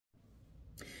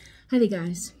Hi there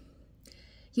guys.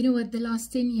 You know what, the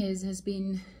last 10 years has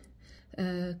been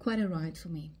quite a ride for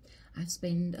me. I've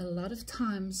spent a lot of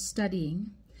time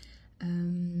studying.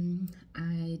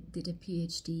 I did a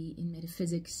PhD in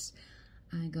metaphysics.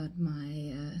 I got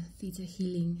my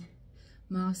Thetahealing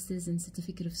Masters and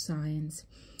Certificate of Science.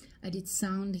 I did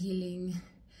sound healing,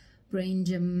 brain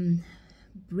gym,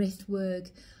 breath work.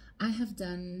 I have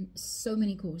done so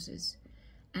many courses.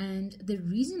 And the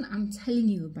reason I'm telling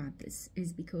you about this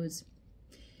is because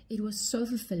it was so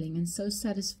fulfilling and so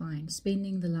satisfying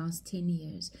spending the last 10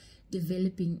 years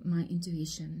developing my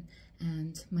intuition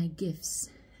and my gifts,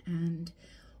 and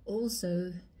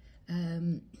also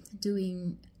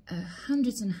doing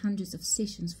hundreds and hundreds of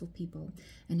sessions for people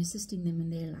and assisting them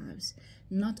in their lives.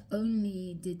 Not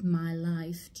only did my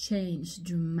life change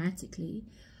dramatically,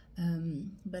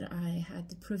 but I had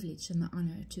the privilege and the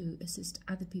honor to assist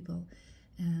other people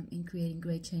in creating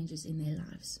great changes in their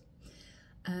lives.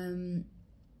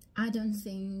 I don't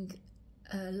think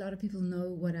a lot of people know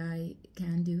what I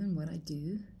can do and what I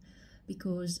do,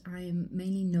 because I am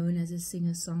mainly known as a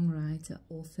singer-songwriter,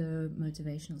 author,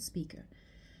 motivational speaker.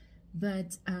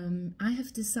 But I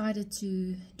have decided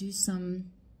to do some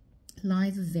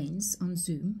live events on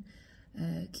Zoom,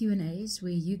 Q&As,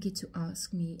 where you get to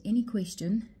ask me any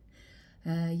question.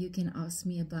 You can ask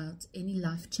me about any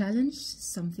life challenge,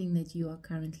 something that you are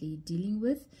currently dealing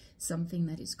with, something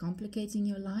that is complicating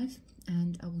your life,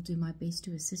 and I will do my best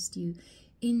to assist you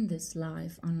in this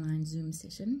live online Zoom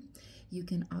session. You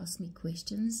can ask me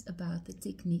questions about the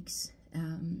techniques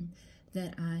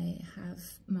that I have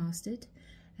mastered,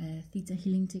 Theta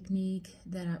Healing technique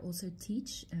that I also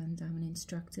teach, and I'm an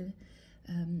instructor,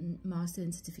 Master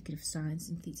and Certificate of Science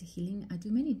in Theta Healing. I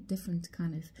do many different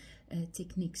kind of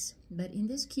techniques, but in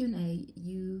this Q&A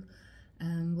you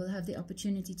will have the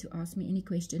opportunity to ask me any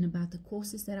question about the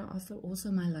courses that I offer,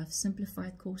 also my Life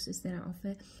Simplified courses that I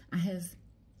offer. I have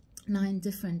 9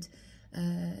 different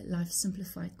Life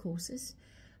Simplified courses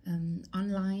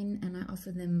online, and I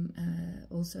offer them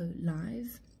also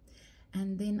live.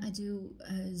 And then I do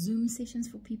Zoom sessions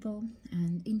for people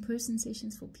and in-person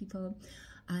sessions for people.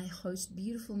 I host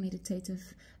beautiful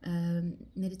meditative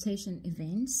meditation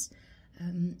events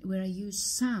where I use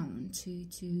sound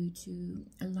to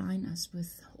align us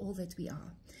with all that we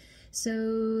are.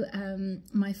 So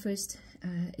my first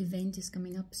event is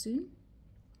coming up soon,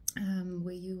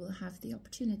 where you will have the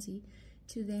opportunity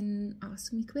to then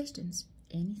ask me questions,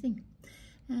 anything.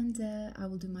 And I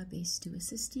will do my best to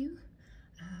assist you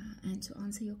and to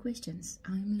answer your questions.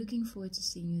 I'm looking forward to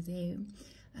seeing you there.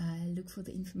 Look for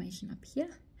the information up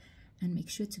here and make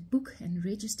sure to book and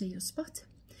register your spot.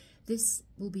 This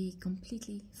will be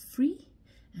completely free,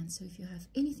 and so if you have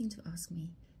anything to ask me,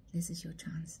 this is your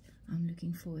chance. I'm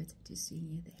looking forward to seeing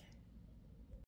you there.